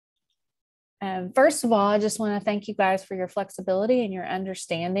First of all, I just want to thank you guys for your flexibility and your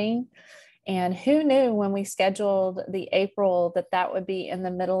understanding. And who knew when we scheduled the April that would be in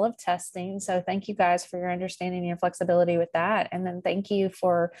the middle of testing. So thank you guys for your understanding and your flexibility with that. And then thank you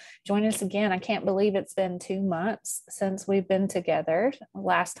for joining us again. I can't believe it's been 2 months since we've been together.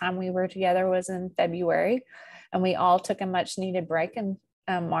 Last time we were together was in February, and we all took a much needed break in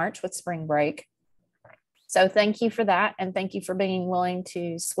March with spring break. So thank you for that. And thank you for being willing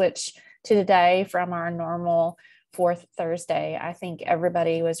to switch to today from our normal fourth Thursday. I think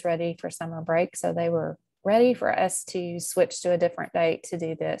everybody was ready for summer break, so they were ready for us to switch to a different date to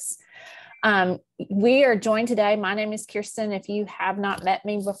do this. We are joined today. My name is Kirsten. If you have not met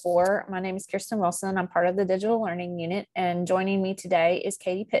me before, my name is Kirsten Wilson. I'm part of the Digital Learning Unit, and joining me today is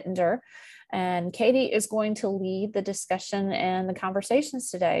Katie Pittenger. And Katie is going to lead the discussion and the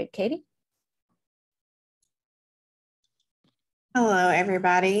conversations today. Katie? Hello,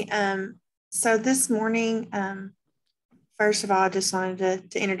 everybody. So this morning, first of all, I just wanted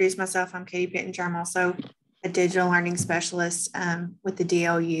to introduce myself. I'm Katie Pittenger. I'm also a digital learning specialist with the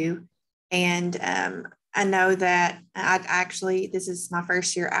DLU. And I know that this is my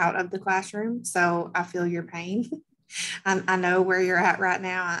first year out of the classroom, so I feel your pain. I know where you're at right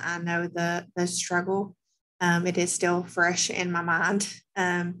now. I know the struggle. It is still fresh in my mind.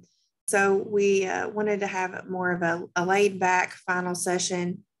 So we wanted to have more of a laid back final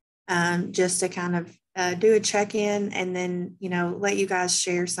session just to kind of do a check-in and then, let you guys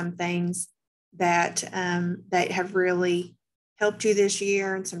share some things that have really helped you this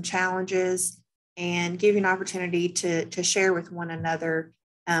year and some challenges, and give you an opportunity to share with one another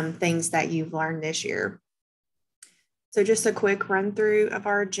things that you've learned this year. So just a quick run through of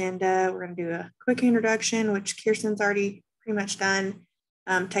our agenda. We're going to do a quick introduction, which Kirsten's already pretty much done.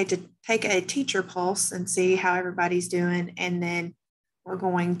 Take a teacher pulse and see how everybody's doing. And then we're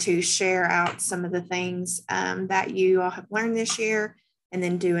going to share out some of the things that you all have learned this year, and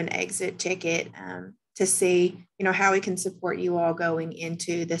then do an exit ticket to see, how we can support you all going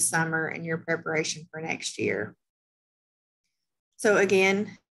into the summer and your preparation for next year. So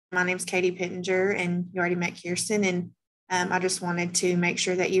again, my name's Katie Pittenger, and you already met Kirsten, and I just wanted to make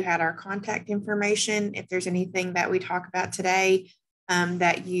sure that you had our contact information. If there's anything that we talk about today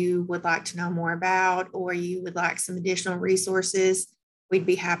that you would like to know more about, or you would like some additional resources, we'd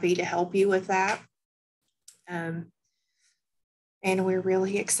be happy to help you with that. And we're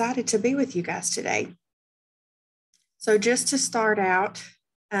really excited to be with you guys today. So just to start out,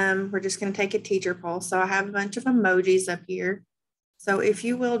 we're just going to take a teacher poll. So I have a bunch of emojis up here. So if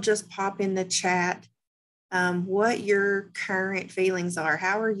you will just pop in the chat what your current feelings are.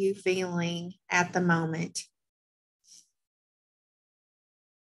 How are you feeling at the moment?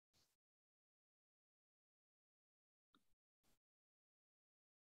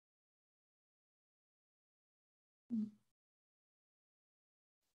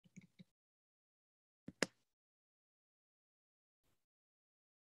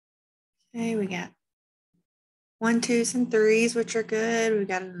 Okay, we got 1, 2s, and 3s, which are good. We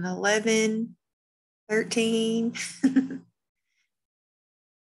got an 11, 13.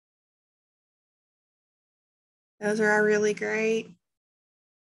 Those are all really great.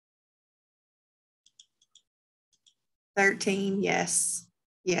 13, yes.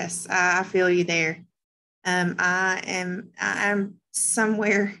 Yes, I feel you there. I'm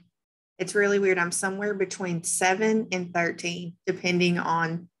somewhere, it's really weird. I'm somewhere between 7 and 13, depending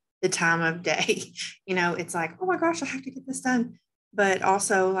on the time of day. It's like, oh my gosh, I have to get this done. But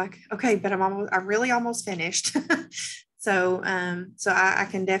also like, okay, but I'm really almost finished. So I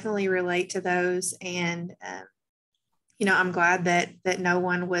can definitely relate to those. And, I'm glad that no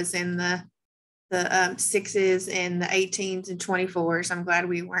one was in the 6s and the 18s and 24s. I'm glad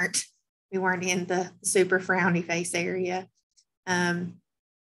we weren't in the super frowny face area. Kirsten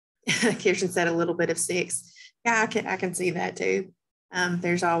said a little bit of 6. Yeah, I can see that too.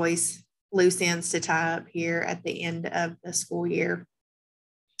 There's always loose ends to tie up here at the end of the school year.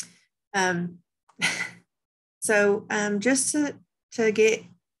 So just to get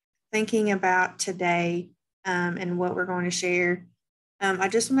thinking about today and what we're going to share, I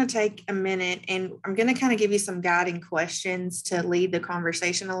just want to take a minute, and I'm going to kind of give you some guiding questions to lead the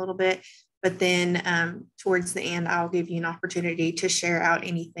conversation a little bit. But then towards the end, I'll give you an opportunity to share out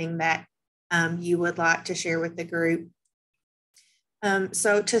anything that you would like to share with the group.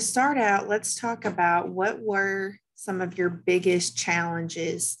 So to start out, let's talk about what were some of your biggest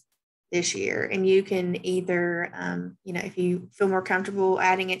challenges this year. And you can either, if you feel more comfortable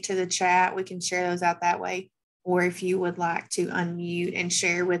adding it to the chat, we can share those out that way. Or if you would like to unmute and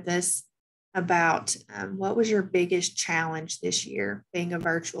share with us about what was your biggest challenge this year being a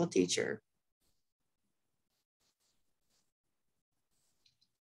virtual teacher.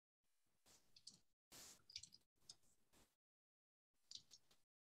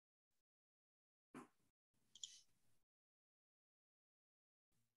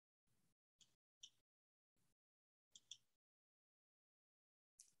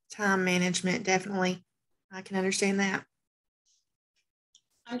 Time management, definitely. I can understand that.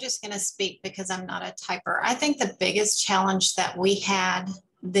 I'm just going to speak because I'm not a typer. I think the biggest challenge that we had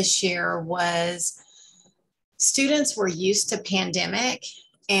this year was students were used to pandemic,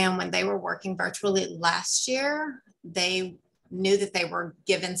 and when they were working virtually last year, they knew that they were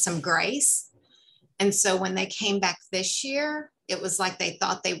given some grace. And so when they came back this year, it was like they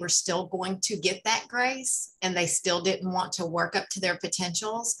thought they were still going to get that grace and they still didn't want to work up to their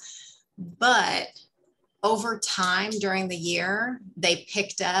potentials. But over time during the year, they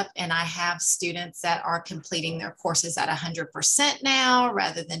picked up, and I have students that are completing their courses at 100% now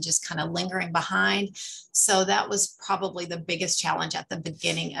rather than just kind of lingering behind. So that was probably the biggest challenge at the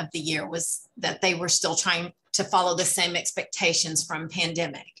beginning of the year, was that they were still trying to follow the same expectations from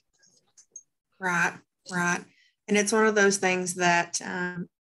pandemic. Right, right. And it's one of those things that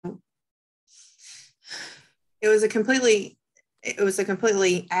it was a completely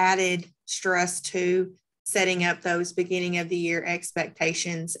added stress to setting up those beginning of the year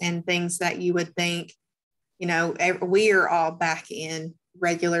expectations and things that you would think, we are all back in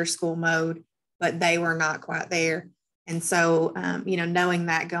regular school mode, but they were not quite there. And so, knowing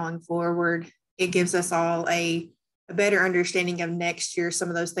that going forward, it gives us all a better understanding of next year, some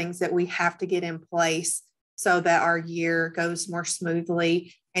of those things that we have to get in place so that our year goes more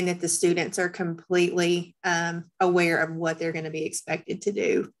smoothly and that the students are completely aware of what they're going to be expected to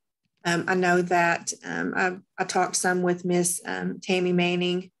do. I know that I talked some with Miss Tammy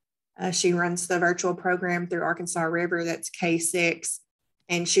Manning. She runs the virtual program through Arkansas River, that's K-6.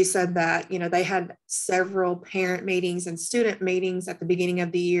 And she said that, they had several parent meetings and student meetings at the beginning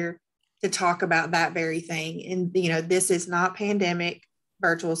of the year to talk about that very thing. And, this is not pandemic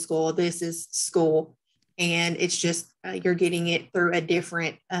virtual school. This is school. And it's just, you're getting it through a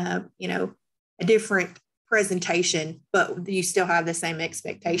different presentation, but you still have the same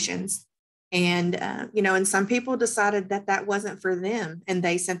expectations. And, and some people decided that that wasn't for them and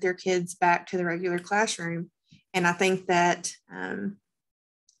they sent their kids back to the regular classroom. And I think that,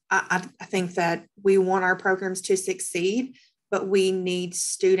 I think that we want our programs to succeed, but we need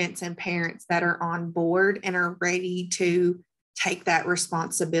students and parents that are on board and are ready to take that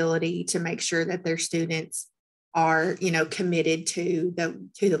responsibility to make sure that their students are, committed to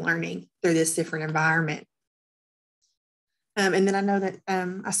the learning through this different environment. And then I know that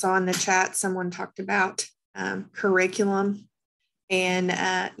I saw in the chat someone talked about curriculum and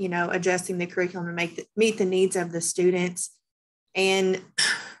adjusting the curriculum to meet the needs of the students. And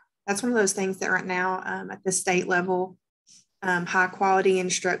that's one of those things that right now at the state level, high quality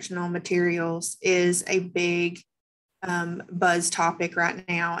instructional materials is a big buzz topic right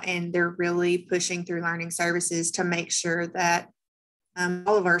now, and they're really pushing through learning services to make sure that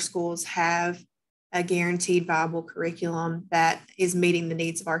all of our schools have a guaranteed viable curriculum that is meeting the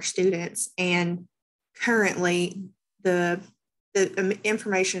needs of our students. And currently, the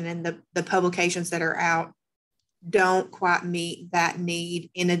information and the publications that are out don't quite meet that need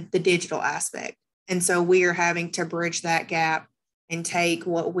in the digital aspect. And so we are having to bridge that gap and take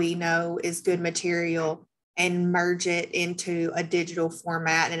what we know is good material and merge it into a digital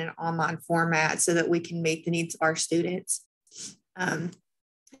format and an online format so that we can meet the needs of our students.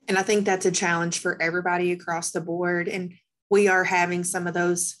 And I think that's a challenge for everybody across the board. And we are having some of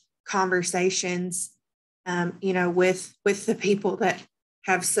those conversations, with the people that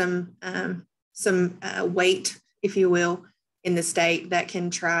have some weight, if you will, in the state that can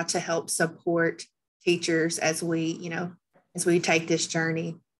try to help support teachers as we take this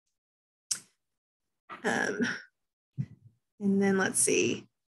journey. And then let's see,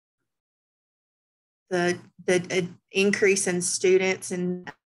 the increase in students,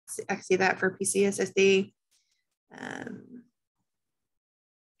 and I see that for PCSSD.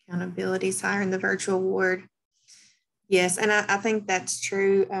 Accountability is higher in the virtual ward. Yes, and I think that's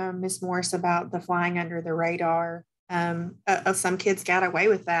true, Ms. Morris, about the flying under the radar. Some kids got away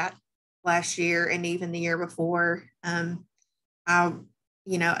with that last year and even the year before. It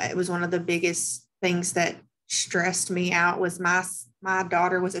was one of the biggest things that stressed me out was my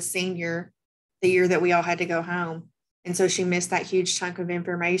daughter was a senior the year that we all had to go home. And so she missed that huge chunk of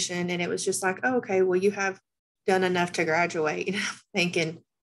information. And it was just like, oh, okay, well, you have done enough to graduate. And I'm thinking,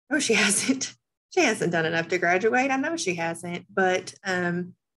 oh, she hasn't. She hasn't done enough to graduate. I know she hasn't. But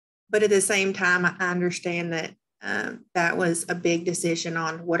at the same time, I understand that that was a big decision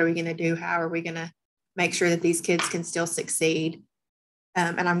on what are we going to do? How are we going to make sure that these kids can still succeed?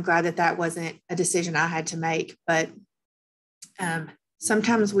 And I'm glad that that wasn't a decision I had to make. But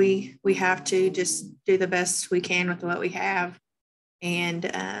sometimes we have to just do the best we can with what we have. And,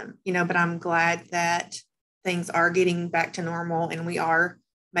 but I'm glad that things are getting back to normal and we are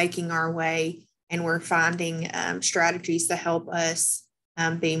making our way and we're finding strategies to help us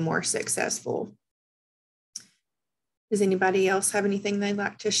be more successful. Does anybody else have anything they'd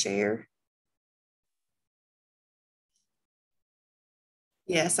like to share?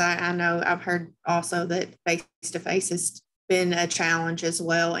 Yes, I know I've heard also that face-to-face has been a challenge as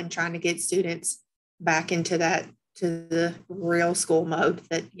well, and trying to get students back into the real school mode,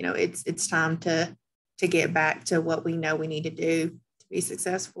 that, you know, it's time to get back to what we know we need to do to be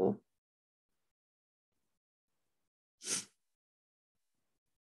successful.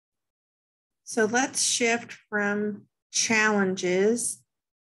 So let's shift from challenges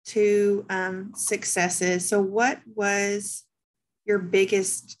to successes. So what was your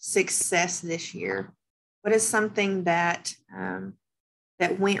biggest success this year? What is something that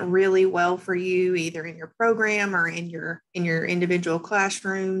that went really well for you, either in your program or in your individual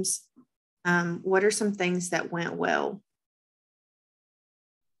classrooms? What are some things that went well?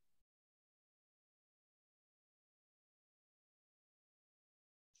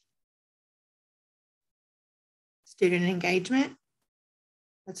 Student engagement.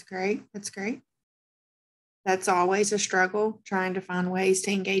 That's great. That's great. That's always a struggle, trying to find ways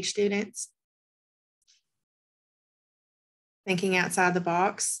to engage students. Thinking outside the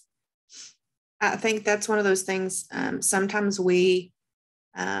box. I think that's one of those things. Sometimes we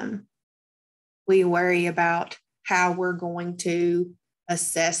worry about how we're going to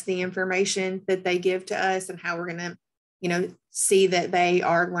assess the information that they give to us and how we're going to, you know, see that they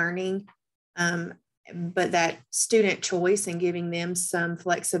are learning. But that student choice and giving them some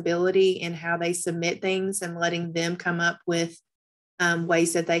flexibility in how they submit things and letting them come up with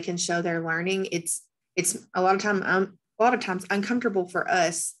ways that they can show their learning. It's a lot of times uncomfortable for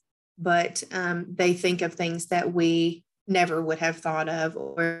us, but they think of things that we never would have thought of,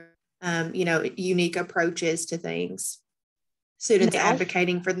 or you know, unique approaches to things. Students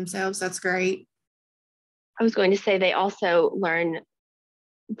advocating for themselves. That's great. I was going to say they also learn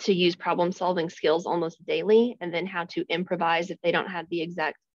to use problem solving skills almost daily, and then how to improvise if they don't have the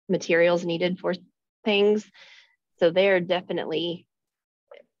exact materials needed for things. So they're definitely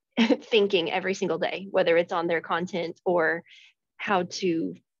thinking every single day, whether it's on their content or how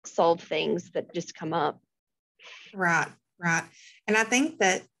to solve things that just come up. Right. And I think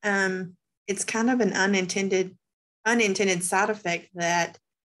that it's kind of an unintended side effect that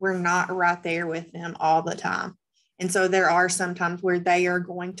we're not right there with them all the time. And so there are some times where they are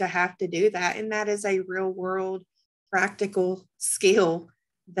going to have to do that. And that is a real world practical skill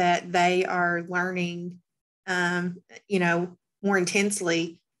that they are learning, you know, more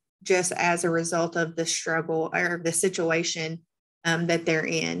intensely, just as a result of the struggle or the situation that they're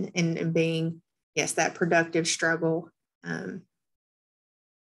in, and being, yes, that productive struggle.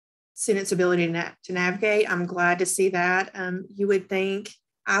 Students' ability to navigate. I'm glad to see that. You would think,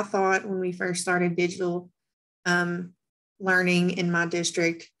 I thought when we first started digital learning in my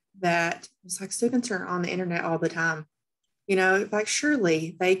district, that it's like students are on the internet all the time. You know, like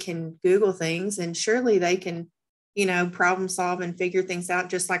surely they can Google things, and surely they can, you know, problem solve and figure things out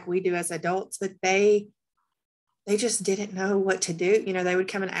just like we do as adults, but they just didn't know what to do. You know, they would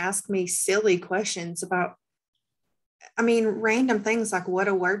come and ask me silly questions about, I mean, random things like what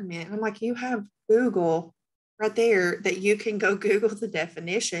a word meant. And I'm like, you have Google right there that you can go Google the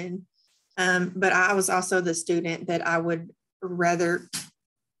definition. But I was also the student that I would rather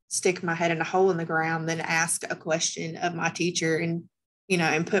stick my head in a hole in the ground than ask a question of my teacher and, you know,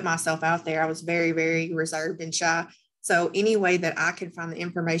 and put myself out there. I was very, very reserved and shy. So any way that I could find the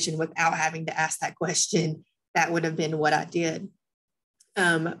information without having to ask that question, that would have been what I did.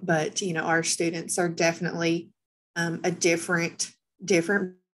 But, you know, our students are definitely a different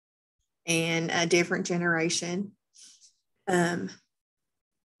and a different generation. The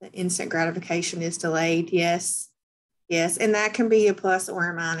instant gratification is delayed. Yes. And that can be a plus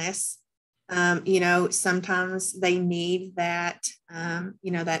or a minus. You know, sometimes they need that,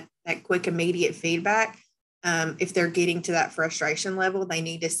 you know, that quick, immediate feedback. If they're getting to that frustration level, they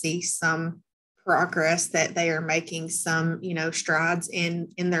need to see some progress, that they are making some, you know, strides in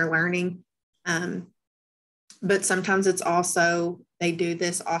their learning. But sometimes it's also, they do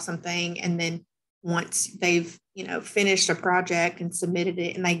this awesome thing, and then once they've, you know, finished a project and submitted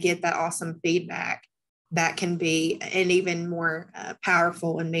it and they get that awesome feedback, that can be an even more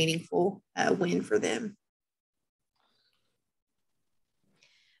powerful and meaningful win for them.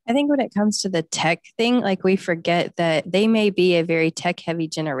 I think when it comes to the tech thing, like we forget that they may be a very tech heavy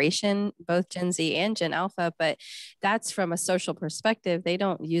generation, both Gen Z and Gen Alpha, but that's from a social perspective. They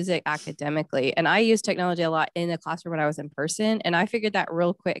don't use it academically. And I use technology a lot in the classroom when I was in person. And I figured that out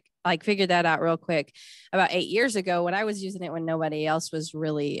real quick about 8 years ago when I was using it when nobody else was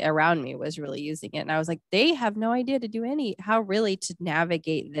really around me was really using it. And I was like, they have no idea how really to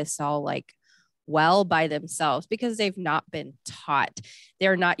navigate this all like well by themselves because they've not been taught.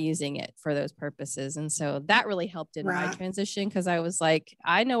 They're not using it for those purposes. And so that really helped in my transition because I was like,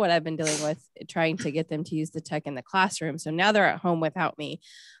 I know what I've been dealing with trying to get them to use the tech in the classroom. So now they're at home without me.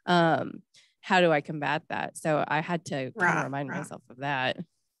 How do I combat that? So I had to kind of remind myself of that.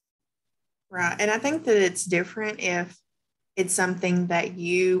 Right. And I think that it's different if it's something that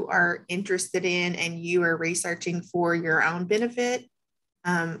you are interested in and you are researching for your own benefit.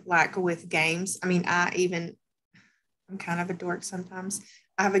 Like with games. I mean, I'm kind of a dork sometimes.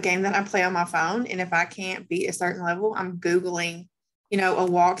 I have a game that I play on my phone, and if I can't beat a certain level, I'm Googling, a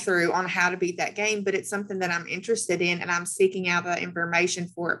walkthrough on how to beat that game, but it's something that I'm interested in and I'm seeking out that information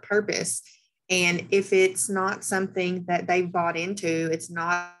for a purpose. And if it's not something that they've bought into, it's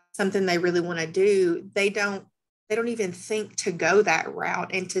not something they really want to do, they don't even think to go that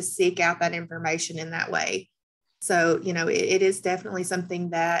route and to seek out that information in that way. So, it is definitely something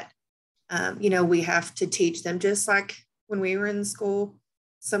that, we have to teach them. Just like when we were in school,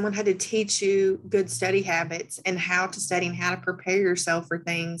 someone had to teach you good study habits and how to study and how to prepare yourself for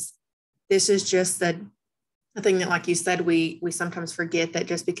things. This is just the thing that, like you said, we sometimes forget that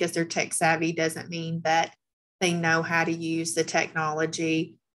just because they're tech savvy doesn't mean that they know how to use the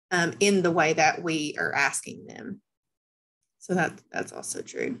technology in the way that we are asking them. So that's also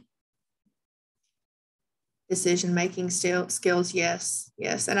true. Decision-making skills, yes.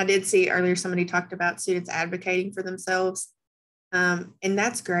 And I did see earlier somebody talked about students advocating for themselves, and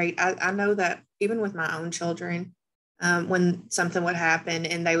that's great. I know that even with my own children, when something would happen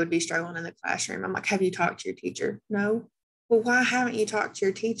and they would be struggling in the classroom, I'm like, have you talked to your teacher? No. Well, why haven't you talked to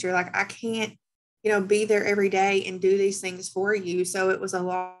your teacher? Like, I can't, be there every day and do these things for you. So it was a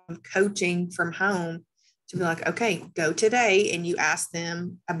lot of coaching from home to be like, okay, go today and you ask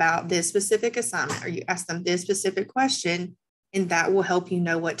them about this specific assignment or you ask them this specific question, and that will help you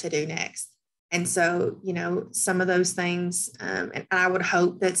know what to do next. And so, some of those things, and I would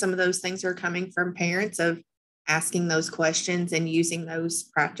hope that some of those things are coming from parents of asking those questions and using those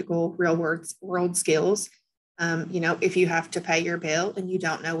practical real world skills. If you have to pay your bill and you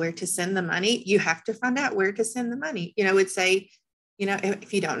don't know where to send the money, you have to find out where to send the money. It's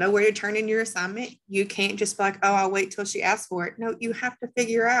if you don't know where to turn in your assignment, you can't just be like, oh, I'll wait till she asks for it. No, you have to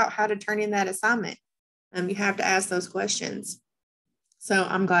figure out how to turn in that assignment. You have to ask those questions. So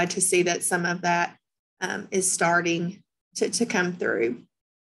I'm glad to see that some of that is starting to come through.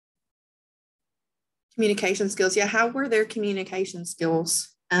 Communication skills. Yeah, how were their communication skills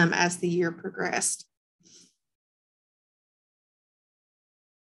as the year progressed?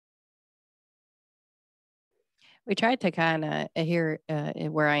 We tried to kind of here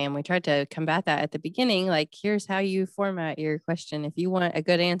where I am, we tried to combat that at the beginning. Like, here's how you format your question. If you want a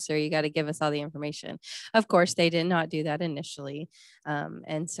good answer, you got to give us all the information. Of course, they did not do that initially.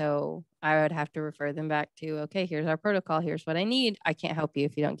 And so I would have to refer them back to, okay, here's our protocol. Here's what I need. I can't help you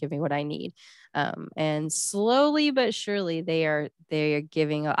if you don't give me what I need. And slowly but surely they are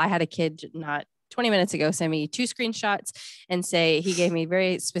giving, I had a kid not 20 minutes ago send me 2 screenshots and say he gave me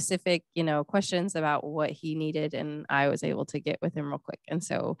very specific, questions about what he needed, and I was able to get with him real quick. And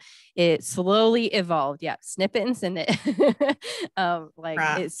so it slowly evolved. Yeah, snip it and send it.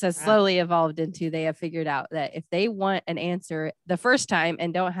 It's slowly evolved into they have figured out that if they want an answer the first time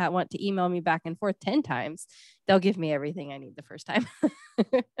and don't want to email me back and forth 10 times, they'll give me everything I need the first time.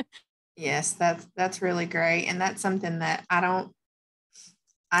 Yes, that's really great. And that's something that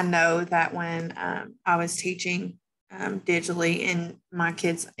I know that when I was teaching digitally and my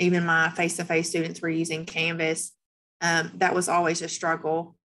kids, even my face-to-face students were using Canvas, that was always a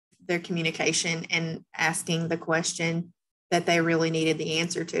struggle, their communication and asking the question that they really needed the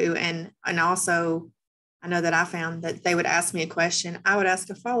answer to. And also, I know that I found that they would ask me a question, I would ask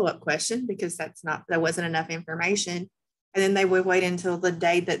a follow-up question because there wasn't enough information. And then they would wait until the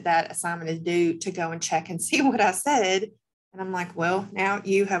day that assignment is due to go and check and see what I said. And I'm like, well, now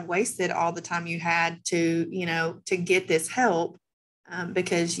you have wasted all the time you had to get this help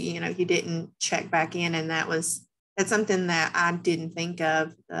because, you didn't check back in. And that's something that I didn't think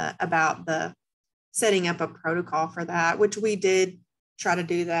of about the setting up a protocol for that, which we did try to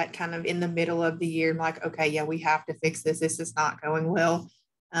do that kind of in the middle of the year. I'm like, okay, yeah, we have to fix this. This is not going well.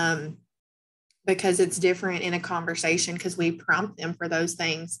 because it's different in a conversation because we prompt them for those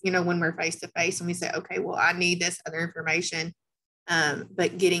things, when we're face to face and we say, okay, well, I need this other information.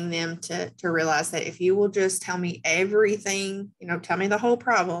 But getting them to realize that if you will just tell me everything, tell me the whole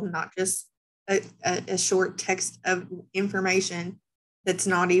problem, not just a short text of information that's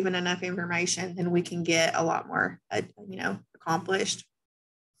not even enough information, then we can get a lot more, accomplished.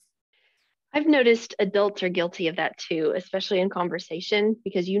 I've noticed adults are guilty of that too, especially in conversation,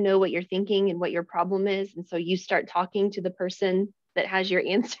 because you know what you're thinking and what your problem is. And so you start talking to the person that has your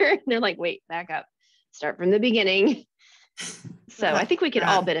answer and they're like, wait, back up, start from the beginning. So I think we can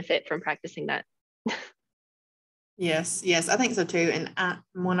all benefit from practicing that. Yes, I think so too. And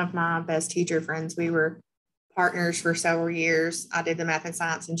one of my best teacher friends, we were partners for several years. I did the math and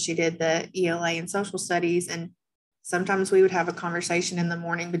science and she did the ELA and social studies. And sometimes we would have a conversation in the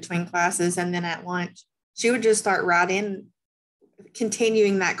morning between classes, and then at lunch, she would just start right in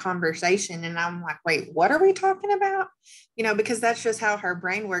continuing that conversation. And I'm like, wait, what are we talking about? Because that's just how her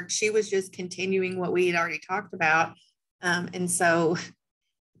brain worked. She was just continuing what we had already talked about. And so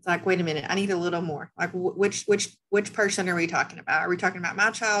it's like, wait a minute, I need a little more. Like, which person are we talking about? Are we talking about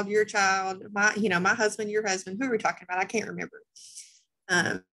my child, your child, my husband, your husband? Who are we talking about? I can't remember.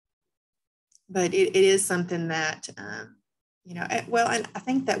 But it is something that, well, and I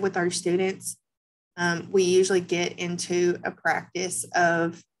think that with our students, we usually get into a practice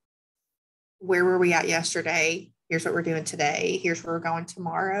of where were we at yesterday? Here's what we're doing today. Here's where we're going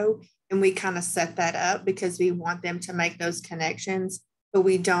tomorrow. And we kind of set that up because we want them to make those connections, but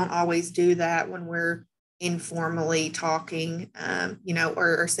we don't always do that when we're informally talking,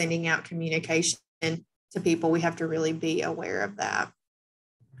 or sending out communication to people. We have to really be aware of that.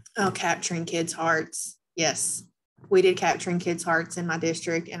 Oh, capturing kids' hearts. Yes, we did capturing kids' hearts in my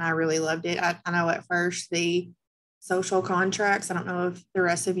district, and I really loved it. I know at first the social contracts, I don't know if the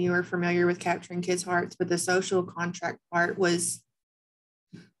rest of you are familiar with capturing kids' hearts, but the social contract part was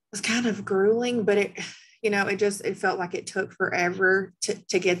kind of grueling, but it felt like it took forever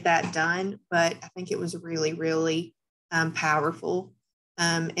to get that done. But I think it was really, really powerful.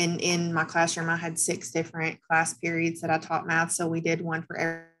 And in my classroom, I had 6 different class periods that I taught math. So we did one for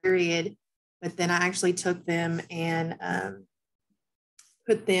every period, but then I actually took them and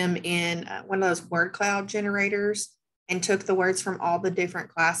put them in one of those word cloud generators and took the words from all the different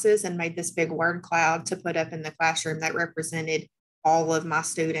classes and made this big word cloud to put up in the classroom that represented all of my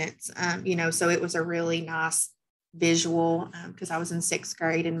students. So it was a really nice visual because I was in 6th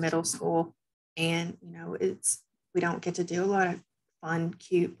grade in middle school, and we don't get to do a lot of fun,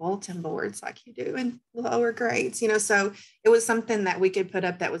 cute bulletin boards like you do in lower grades, so it was something that we could put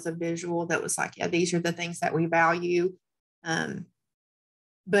up that was a visual that was like, yeah, these are the things that we value.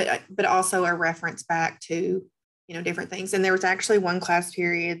 But also a reference back to, different things. And there was actually one class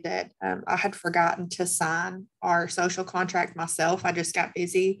period that I had forgotten to sign our social contract myself. I just got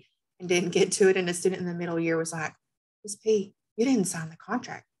busy and didn't get to it. And a student in the middle year was like, Ms. P, you didn't sign the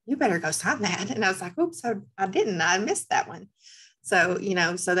contract. You better go sign that. And I was like, oops, I didn't. I missed that one. So,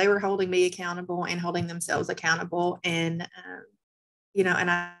 so they were holding me accountable and holding themselves accountable. And,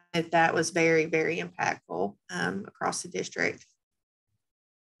 and that was very, very impactful across the district.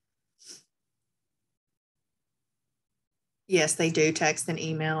 Yes, they do text and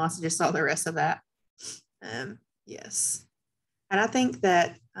email. I just saw the rest of that. Yes. And I think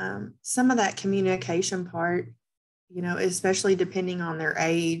that some of that communication part, especially depending on their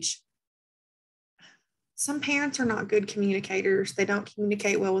age, some parents are not good communicators. They don't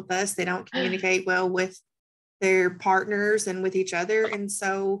communicate well with us. They don't communicate well with their partners and with each other. And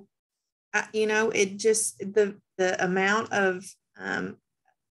so, it just, the amount of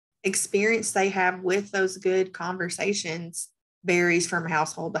experience they have with those good conversations varies from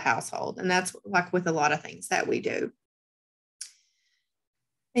household to household. And that's like with a lot of things that we do.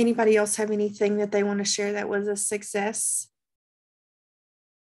 Anybody else have anything that they want to share that was a success?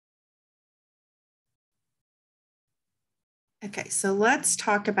 Okay, so let's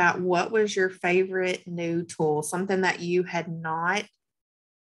talk about what was your favorite new tool, something that you had not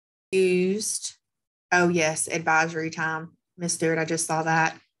used. Oh yes, advisory time. Ms. Stewart, I just saw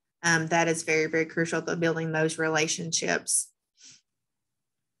that. That is very, very crucial to building those relationships.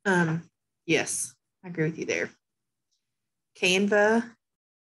 Yes, I agree with you there. Canva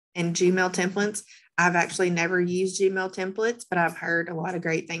and Gmail templates. I've actually never used Gmail templates, but I've heard a lot of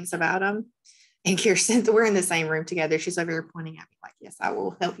great things about them. And Kirsten, we're in the same room together. She's over here pointing at me like, yes, I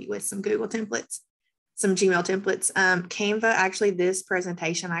will help you with some Google templates, some Gmail templates. Canva, actually, this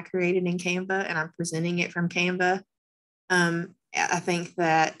presentation I created in Canva, and I'm presenting it from Canva. I think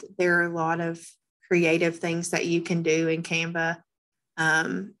that there are a lot of creative things that you can do in Canva.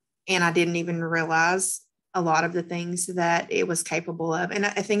 and I didn't even realize a lot of the things that it was capable of. And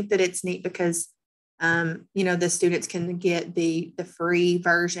I think that it's neat because, the students can get the free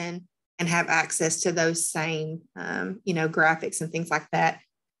version and have access to those same, graphics and things like that.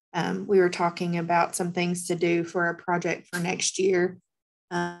 We were talking about some things to do for a project for next year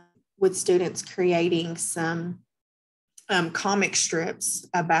with students creating some comic strips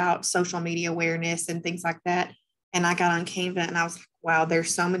about social media awareness and things like that. And I got on Canva and I was like, wow,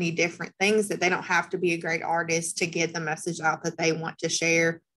 there's so many different things that they don't have to be a great artist to get the message out that they want to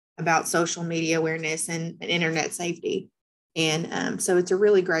share about social media awareness and internet safety. And so it's a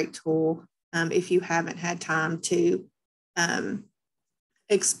really great tool. If you haven't had time to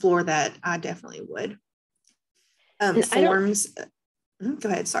explore that, I definitely would. Forms. Go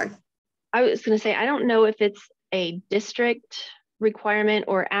ahead. Sorry. I was going to say, I don't know if it's a district requirement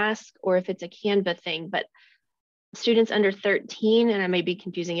or ask, or if it's a Canva thing, but students under 13, and I may be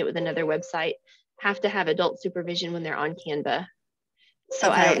confusing it with another website, have to have adult supervision when they're on Canva. So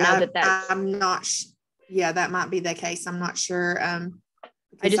okay, I don't know I'm not, yeah, that might be the case. I'm not sure. I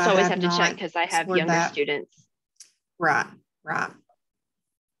just always have to check because I have younger students. Right.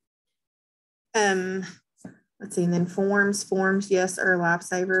 Let's see, and then forms, yes, are a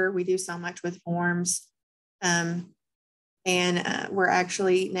lifesaver. We do so much with forms. And we're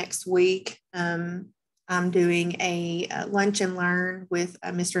actually next week, I'm doing a lunch and learn with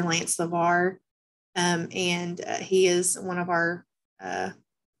Mr. Lance LeVar. And he is one of our,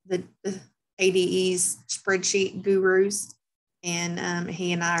 the ADE's spreadsheet gurus. And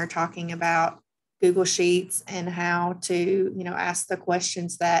he and I are talking about Google Sheets and how to, ask the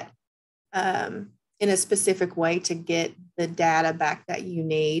questions that, in a specific way to get the data back that you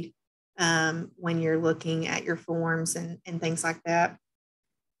need when you're looking at your forms and things like that.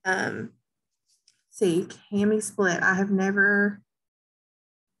 See, Cami Split. I have never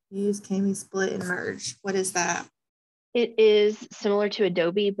used Cami Split and Merge. What is that? It is similar to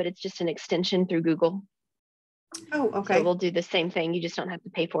Adobe, but it's just an extension through Google. Oh, okay. So we'll do the same thing. You just don't have to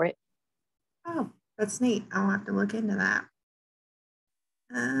pay for it. Oh, that's neat. I'll have to look into that.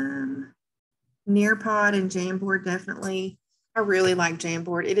 Nearpod and Jamboard, definitely. I really like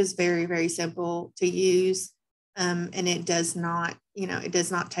Jamboard. It is very, very simple to use. And it does not,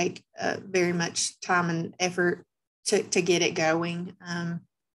 take very much time and effort to get it going.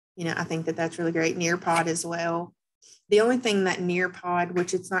 I think that's really great. Nearpod as well. The only thing that Nearpod,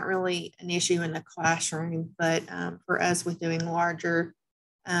 which it's not really an issue in the classroom, but for us with doing larger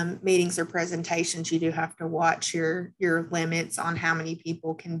meetings or presentations, you do have to watch your limits on how many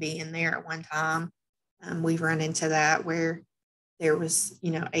people can be in there at one time. We've run into that where there was,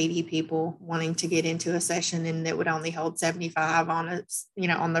 80 people wanting to get into a session and it would only hold 75 on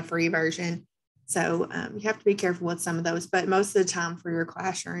on the free version. So you have to be careful with some of those, but most of the time for your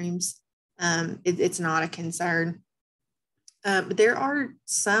classrooms, it's not a concern. But there are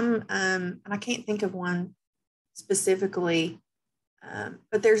some, and I can't think of one specifically,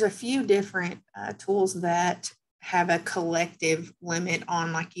 but there's a few different tools that have a collective limit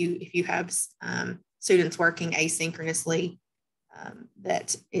on, like if you have students working asynchronously,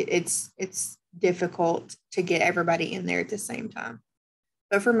 that it's difficult to get everybody in there at the same time.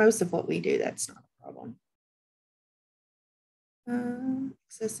 But for most of what we do, that's not a problem.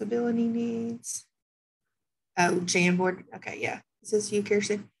 Accessibility needs. Oh, Jamboard. Okay, yeah. Is this you,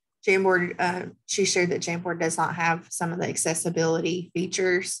 Kirsten? Jamboard, she shared that Jamboard does not have some of the accessibility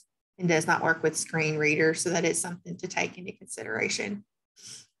features and does not work with screen readers, so that is something to take into consideration.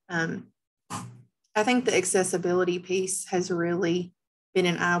 I think the accessibility piece has really been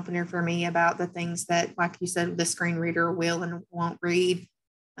an eye-opener for me about the things that, like you said, the screen reader will and won't read.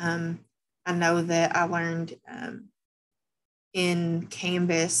 I know that I learned in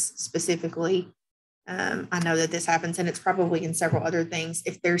Canvas specifically, I know that this happens, and it's probably in several other things.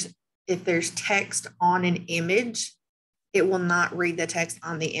 If there's text on an image, it will not read the text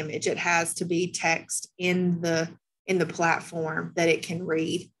on the image. It has to be text in the platform that it can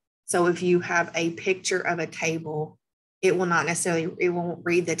read. So if you have a picture of a table, it won't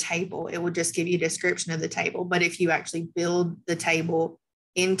read the table. It will just give you a description of the table. But if you actually build the table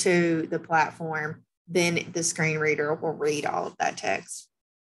into the platform, then the screen reader will read all of that text.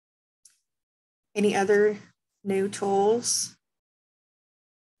 Any other new tools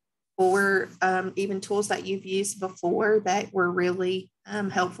or even tools that you've used before that were really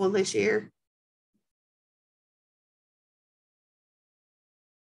helpful this year?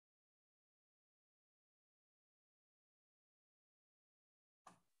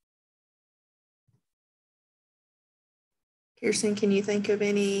 Kirsten, can you think of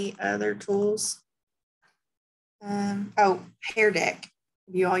any other tools? Oh, Hair Deck.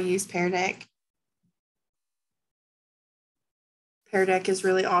 Have you all used Pear Deck? Pear Deck is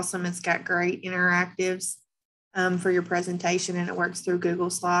really awesome. It's got great interactives for your presentation, and it works through Google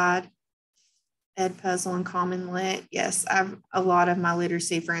Slide, Edpuzzle, and Common Lit. Yes, a lot of my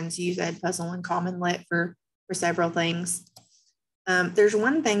literacy friends use Edpuzzle and Common Lit for several things. There's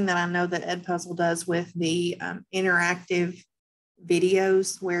one thing that I know that Edpuzzle does with the interactive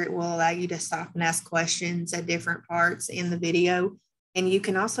videos, where it will allow you to stop and ask questions at different parts in the video. And you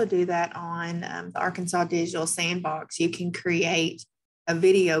can also do that on the Arkansas Digital Sandbox. You can create a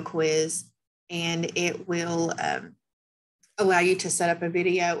video quiz, and it will allow you to set up a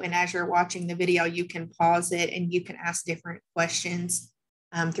video. And as you're watching the video, you can pause it and you can ask different questions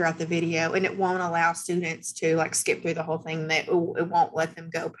throughout the video. And it won't allow students to like skip through the whole thing. That it won't let them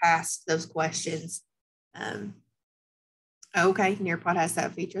go past those questions. Okay, Nearpod has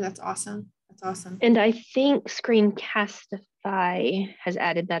that feature. That's awesome. That's awesome. And I think Screencastify has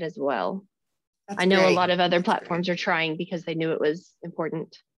added that as well. That's I know great. a lot of other That's platforms great. are trying because they knew it was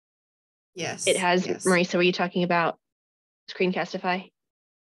important. Yes. It has, yes. Marisa, were you talking about Screencastify?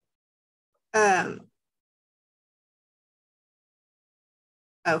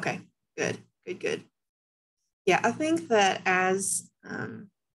 Okay, good. Yeah, I think that as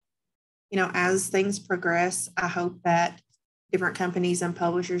as things progress, I hope that different companies and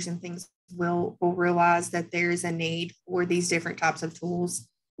publishers and things will realize that there is a need for these different types of tools.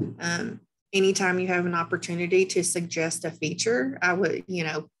 Anytime you have an opportunity to suggest a feature, I would,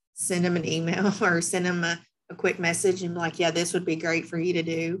 send them an email or send them a quick message and be like, yeah, this would be great for you to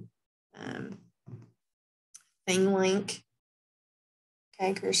do. ThingLink.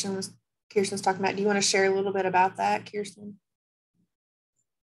 Okay, Kirsten's talking about. Do you want to share a little bit about that, Kirsten?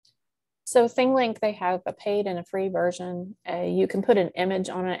 So ThingLink, they have a paid and a free version. You can put an image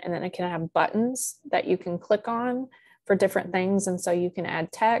on it, and then it can have buttons that you can click on for different things. And so you can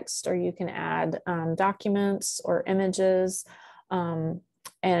add text, or you can add documents or images,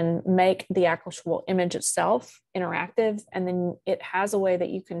 and make the actual image itself interactive. And then it has a way that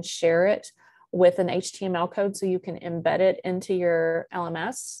you can share it with an HTML code, so you can embed it into your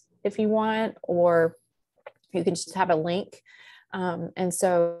LMS if you want, or you can just have a link. And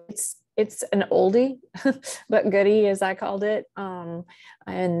so it's an oldie but goodie, as I called it. And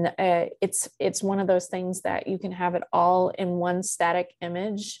it's one of those things that you can have it all in one static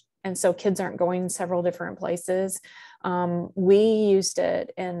image. And so kids aren't going several different places. We used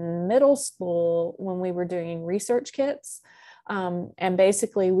it in middle school when we were doing research kits. And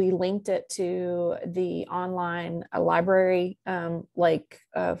basically we linked it to the online library.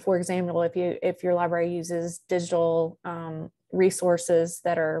 For example, if your library uses digital resources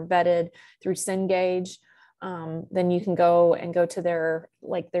that are vetted through Cengage, then you can go to their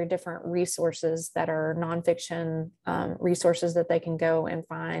different resources that are nonfiction resources that they can go and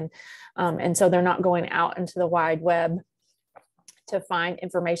find. And so they're not going out into the wide web to find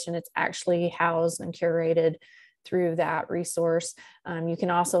information. It's actually housed and curated through that resource. You can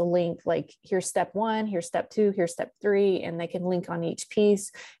also link, like, here's step 1, here's step 2, here's step 3, and they can link on each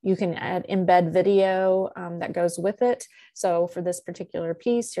piece. You can embed video that goes with it. So for this particular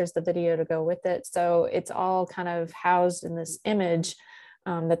piece, here's the video to go with it. So it's all kind of housed in this image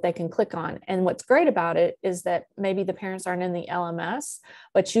that they can click on. And what's great about it is that maybe the parents aren't in the LMS,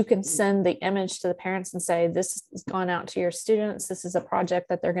 but you can send the image to the parents and say, this has gone out to your students. This is a project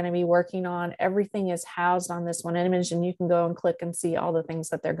that they're going to be working on. Everything is housed on this one image, and you can go and click and see all the things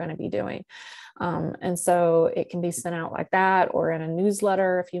that they're going to be doing. And so it can be sent out like that, or in a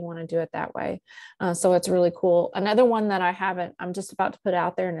newsletter if you want to do it that way. So it's really cool. Another one that I'm just about to put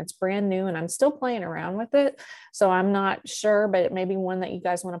out there, and it's brand new, and I'm still playing around with it. So I'm not sure, but it may be one that you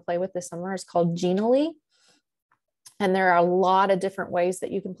guys want to play with this summer. It's called Genially. And there are a lot of different ways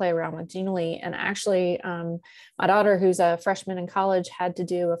that you can play around with Genially. And actually, my daughter, who's a freshman in college, had to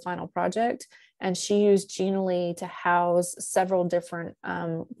do a final project, and she used Genially to house several different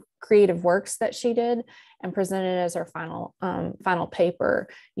creative works that she did and presented it as her final paper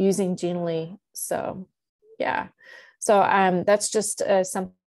using Genially. So yeah, so that's just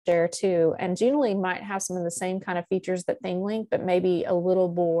something there too. And Genially might have some of the same kind of features that ThingLink, but maybe a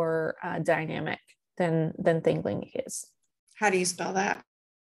little more dynamic than ThingLink is. How do you spell that?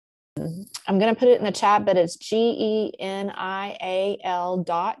 I'm going to put it in the chat, but it's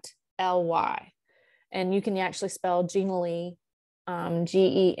GENIAL.LY. And you can actually spell Genially,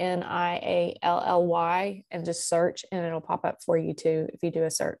 GENIALLY, and just search, and it'll pop up for you too if you do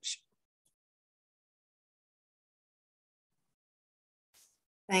a search.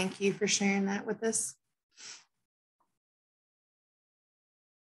 Thank you for sharing that with us.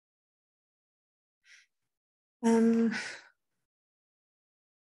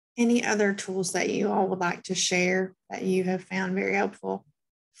 Any other tools that you all would like to share that you have found very helpful?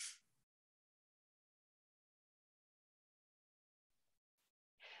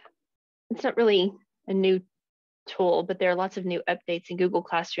 It's not really a new tool, but there are lots of new updates in Google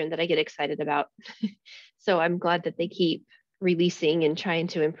Classroom that I get excited about. So I'm glad that they keep releasing and trying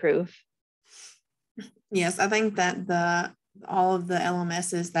to improve. Yes, I think that all of the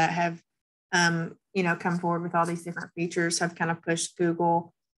LMSs that have come forward with all these different features have kind of pushed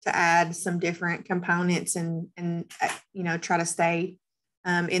Google to add some different components and try to stay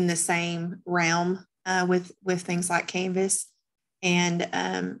in the same realm with things like Canvas. And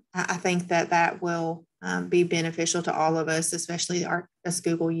I think that will be beneficial to all of us, especially us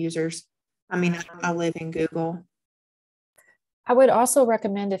Google users. I mean, I live in Google. I would also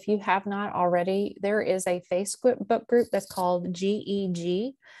recommend, if you have not already, there is a Facebook group that's called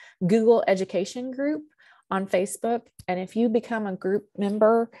GEG, Google Education Group, on Facebook. And if you become a group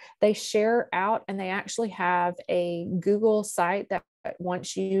member, they share out, and they actually have a Google site that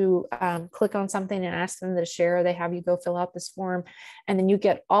once you click on something and ask them to share, they have you go fill out this form, and then you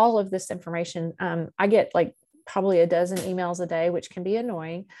get all of this information. I get like probably a dozen emails a day, which can be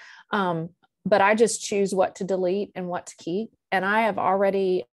annoying. But I just choose what to delete and what to keep. And I have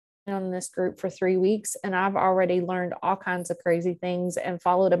already been on this group for 3 weeks, and I've already learned all kinds of crazy things and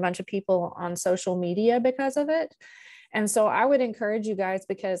followed a bunch of people on social media because of it. And so I would encourage you guys,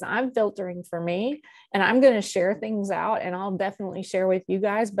 because I'm filtering for me and I'm going to share things out, and I'll definitely share with you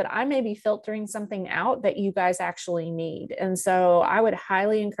guys, but I may be filtering something out that you guys actually need. And so I would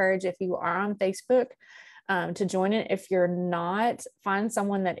highly encourage, if you are on Facebook, to join it. If you're not, find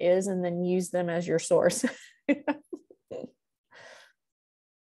someone that is, and then use them as your source.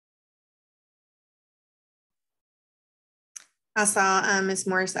 I saw Ms.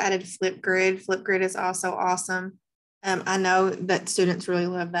 Morris added Flipgrid. Flipgrid is also awesome. I know that students really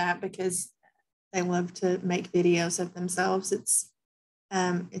love that because they love to make videos of themselves. It's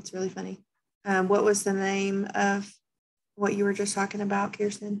really funny. What was the name of what you were just talking about,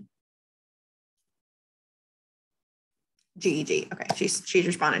 Kirsten? GEG. Okay, she's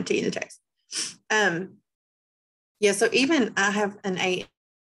responding to you in the text. Yeah, so even I have an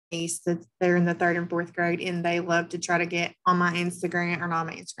niece that they're in the 3rd and 4th grade, and they love to try to get on my Instagram, or not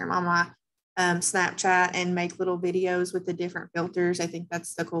my Instagram, on my Snapchat, and make little videos with the different filters. I think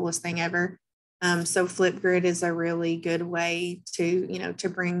that's the coolest thing ever. So Flipgrid is a really good way to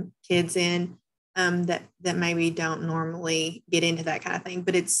bring kids in that maybe don't normally get into that kind of thing.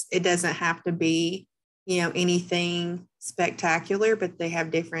 But it doesn't have to be anything spectacular, but they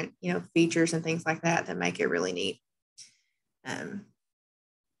have different features and things like that make it really neat.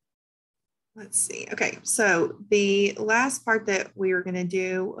 Let's see. Okay, so the last part that we were going to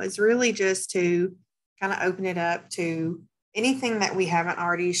do was really just to kind of open it up to anything that we haven't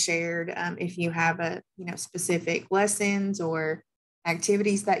already shared. If you have specific lessons or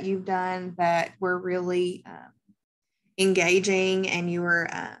activities that you've done that were really engaging, and you were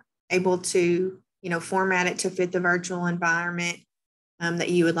able to format it to fit the virtual environment that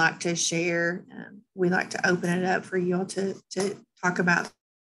you would like to share, we'd like to open it up for you all to talk about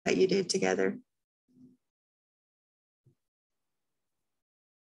that you did together.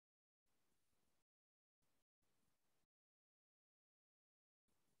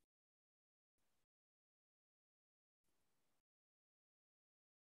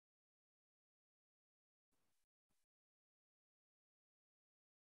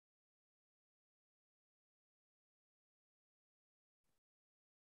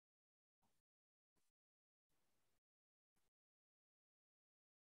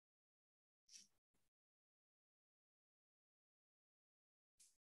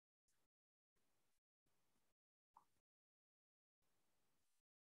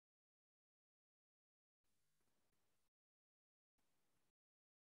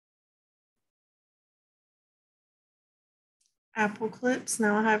 Apple Clips?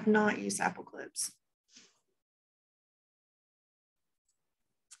 No, I have not used Apple Clips.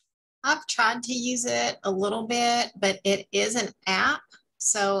 I've tried to use it a little bit, but it is an app.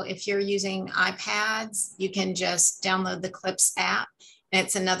 So if you're using iPads, you can just download the Clips app. And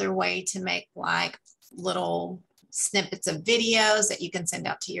it's another way to make like little snippets of videos that you can send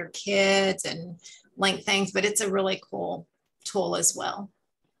out to your kids and link things, but it's a really cool tool as well.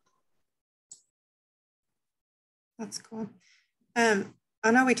 That's cool. I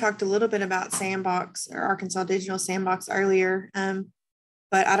know we talked a little bit about Sandbox, or Arkansas Digital Sandbox, earlier,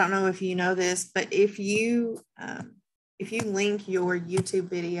 but I don't know if you know this, but if you link your YouTube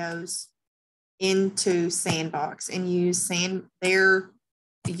videos into Sandbox and use their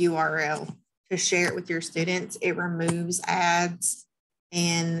URL to share it with your students, it removes ads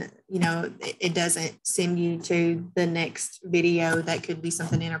and it doesn't send you to the next video that could be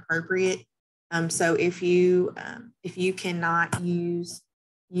something inappropriate. So if you cannot use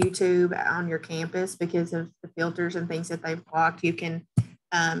YouTube on your campus because of the filters and things that they've blocked, you can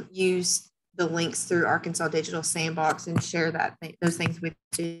use the links through Arkansas Digital Sandbox and share those things with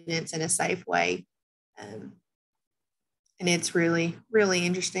students in a safe way. And it's really, really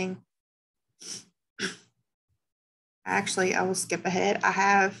interesting. Actually, I will skip ahead. I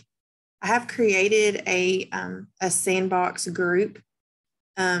have created a sandbox group.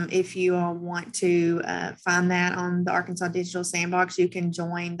 If you all want to find that on the Arkansas Digital Sandbox, you can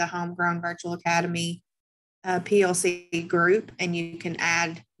join the Homegrown Virtual Academy PLC group, and you can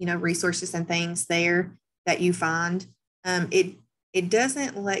add resources and things there that you find. It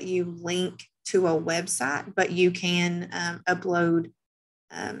doesn't let you link to a website, but you can upload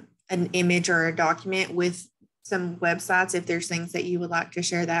an image or a document with some websites if there's things that you would like to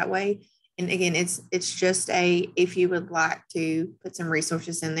share that way. And again, it's just if you would like to put some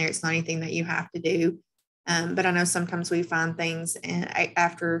resources in there, it's not anything that you have to do. But I know sometimes we find things and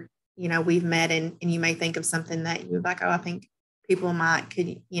after, we've met and you may think of something that you're like, oh, I think people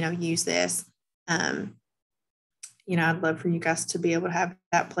could use this. I'd love for you guys to be able to have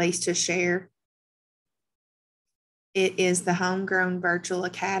that place to share. It is the Homegrown Virtual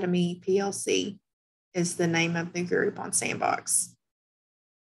Academy PLC is the name of the group on Sandbox.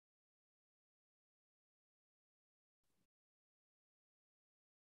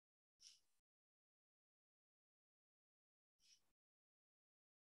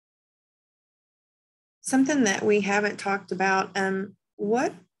 Something that we haven't talked about,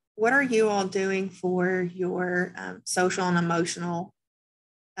 what are you all doing for your social and emotional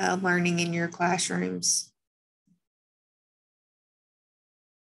learning in your classrooms?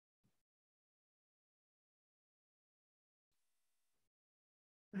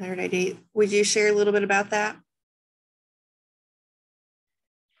 180. Would you share a little bit about that?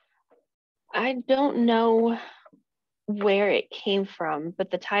 I don't know where it came from, but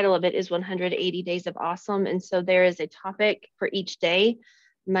the title of it is 180 Days of Awesome. And so there is a topic for each day.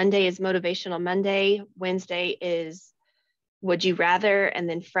 Monday is Motivational Monday. Wednesday is Would You Rather? And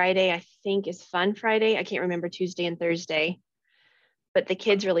then Friday, I think, is Fun Friday. I can't remember Tuesday and Thursday, but the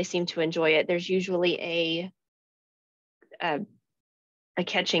kids really seem to enjoy it. There's usually a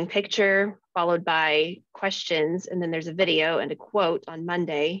catching picture followed by questions, and then there's a video and a quote on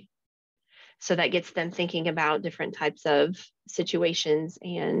Monday. So that gets them thinking about different types of situations,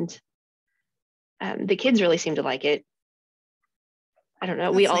 and the kids really seem to like it. I don't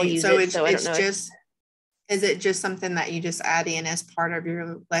know. We all use it, so I don't know. Is it just something that you just add in as part of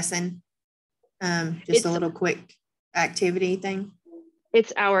your lesson? Just a little quick activity thing?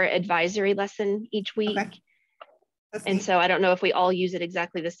 It's our advisory lesson each week. Okay. And so I don't know if we all use it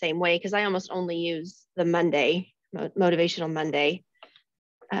exactly the same way, because I almost only use the Monday, Motivational Monday.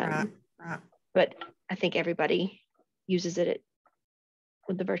 Right. But I think everybody uses it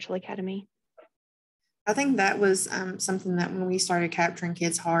with the virtual academy. I think that was something that when we started capturing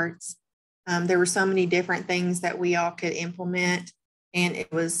kids' hearts, there were so many different things that we all could implement. And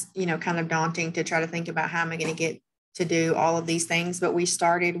it was, kind of daunting to try to think about how am I going to get to do all of these things. But we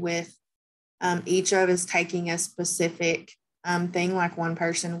started with each of us taking a specific thing. Like one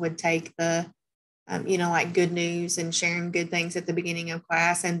person would take the, like good news and sharing good things at the beginning of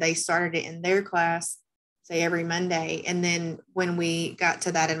class. And they started it in their class, say every Monday. And then when we got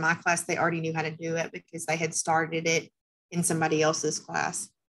to that in my class, they already knew how to do it because they had started it in somebody else's class.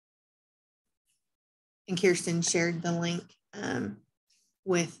 And Kirsten shared the link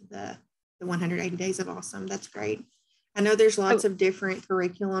with the 180 Days of Awesome. That's great. I know there's lots of different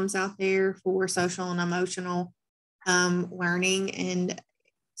curriculums out there for social and emotional learning. And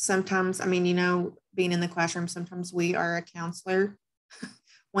sometimes, being in the classroom, sometimes we are a counselor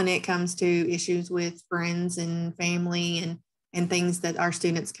when it comes to issues with friends and family and things that our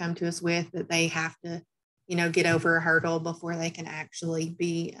students come to us with that they have to, get over a hurdle before they can actually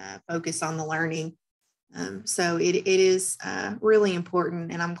be focused on the learning. So it is really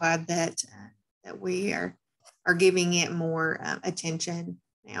important, and I'm glad that we are giving it more attention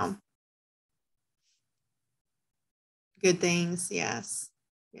now. Good things, yes.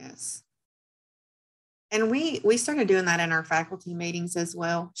 And we started doing that in our faculty meetings as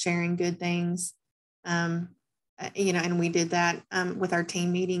well, sharing good things, and we did that with our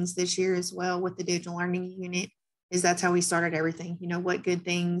team meetings this year as well with the digital learning unit. That's how we started everything. What good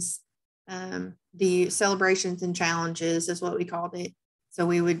things, the celebrations and challenges is what we called it. So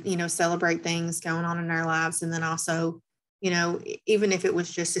we would, celebrate things going on in our lives, and then also even if it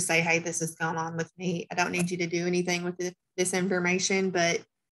was just to say, hey, this is going on with me. I don't need you to do anything with this information, but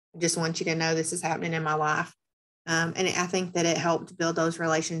I just want you to know this is happening in my life. And I think that it helped build those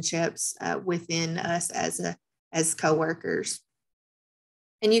relationships within us as coworkers.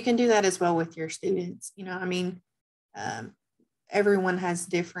 And you can do that as well with your students. Everyone has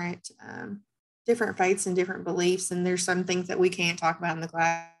different faiths and different beliefs, and there's some things that we can't talk about in the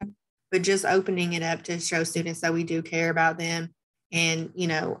class. But just opening it up to show students that we do care about them, and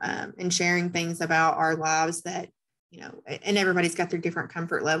and sharing things about our lives that and everybody's got their different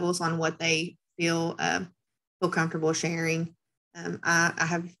comfort levels on what they feel comfortable sharing. I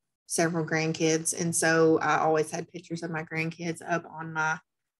have several grandkids, and so I always had pictures of my grandkids up on my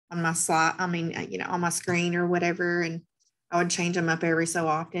slide. On my screen or whatever, and I would change them up every so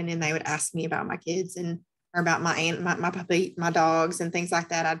often, and they would ask me about my kids or about my puppy, my dogs, and things like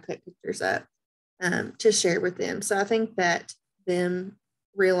that. I'd put pictures up to share with them. So I think that them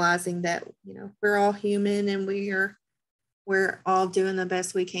realizing that we're all human and we're all doing the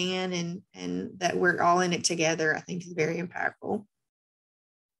best we can, and that we're all in it together, I think is very impactful.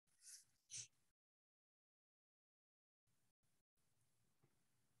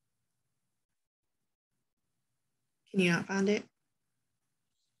 Can you not find it?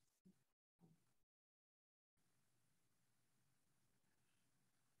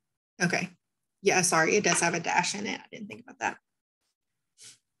 Okay. Yeah, sorry, it does have a dash in it. I didn't think about that.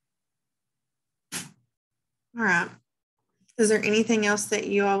 All right. Is there anything else that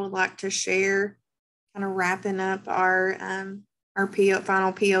you all would like to share, kind of wrapping up our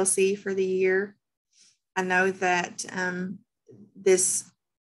final PLC for the year? I know that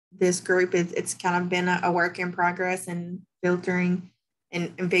this group it's kind of been a work in progress, and filtering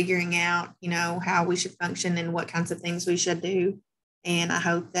and figuring out how we should function and what kinds of things we should do. And I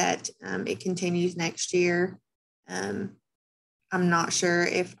hope that it continues next year. I'm not sure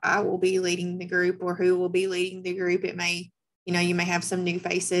if I will be leading the group or who will be leading the group. It may, you may have some new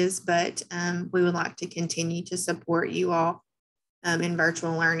faces, but we would like to continue to support you all in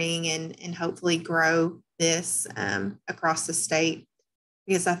virtual learning, and hopefully grow this across the state,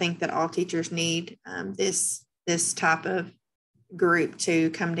 because I think that all teachers need this type of group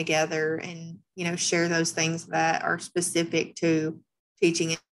to come together and share those things that are specific to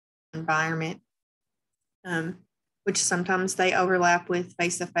teaching environment, which sometimes they overlap with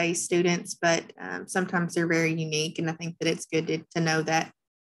face-to-face students, but sometimes they're very unique. And I think that it's good to know that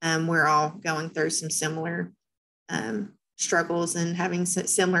we're all going through some similar struggles and having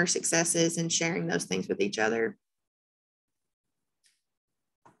similar successes, and sharing those things with each other.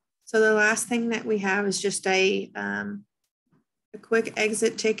 So the last thing that we have is just a quick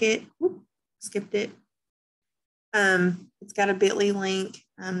exit ticket. Whoop, skipped it. It's got a bit.ly link,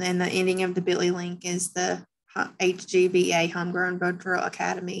 and the ending of the bit.ly link is the HGVA Homegrown Virtual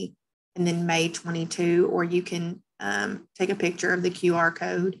Academy, and then May 22, or you can take a picture of the QR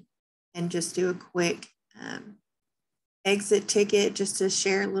code and just do a quick exit ticket, just to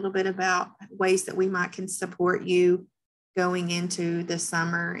share a little bit about ways that we can support you going into the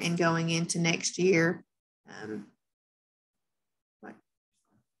summer and going into next year.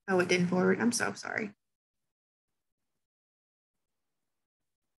 Oh, it didn't forward. I'm so sorry.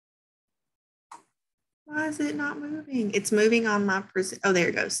 Why is it not moving? It's moving on my oh, there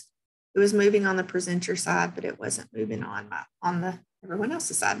it goes. It was moving on the presenter side, but it wasn't moving on the everyone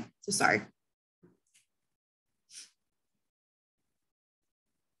else's side. So sorry.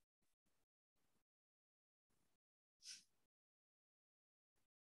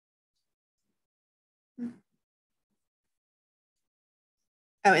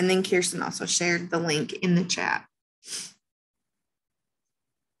 Oh, and then Kirsten also shared the link in the chat.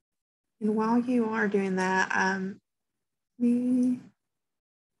 And while you are doing that, we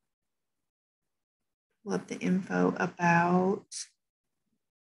pull up the info about.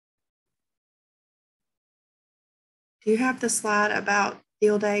 Do you have the slide about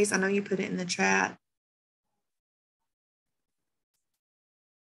field days? I know you put it in the chat.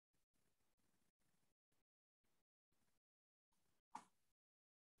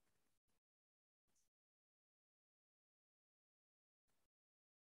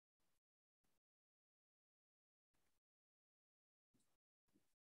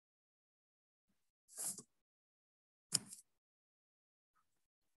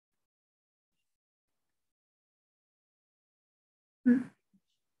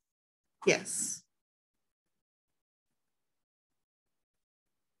 Yes.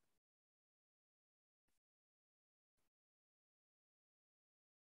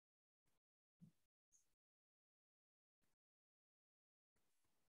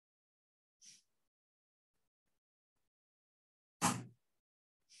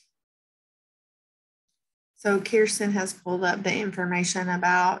 So Kirsten has pulled up the information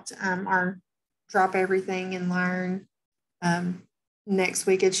about our Drop Everything and Learn next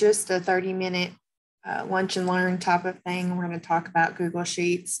week. It's just a 30-minute lunch and learn type of thing. We're going to talk about Google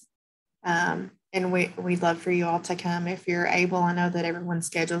Sheets. And we'd love for you all to come if you're able. I know that everyone's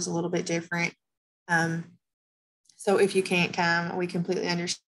schedule is a little bit different. So if you can't come, we completely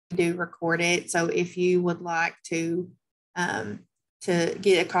understand. We do record it. So if you would like to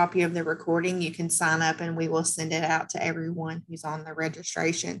get a copy of the recording, you can sign up and we will send it out to everyone who's on the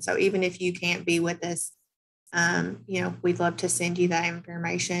registration. So even if you can't be with us, we'd love to send you that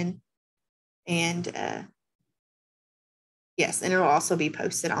information. And yes, and it'll also be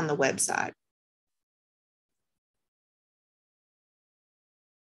posted on the website.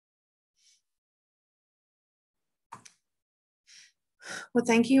 Well,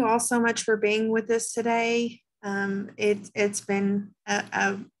 thank you all so much for being with us today. It's been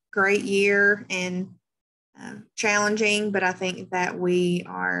a great year and challenging, but I think that we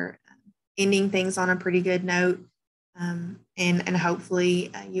are ending things on a pretty good note. And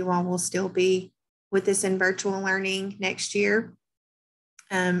hopefully you all will still be with us in virtual learning next year.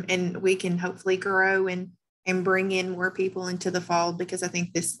 And we can hopefully grow and bring in more people into the fold, because I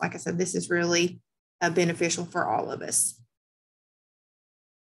think this, like I said, this is really beneficial for all of us.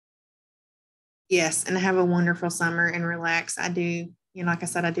 Yes, and have a wonderful summer and relax. I do, like I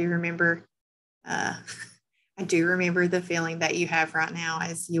said, I do remember the feeling that you have right now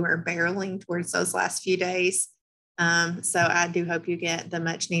as you are barreling towards those last few days. So I do hope you get the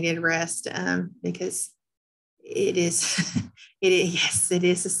much needed rest, because it is, it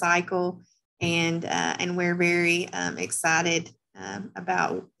is a cycle, and we're very excited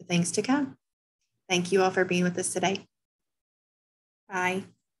about things to come. Thank you all for being with us today. Bye.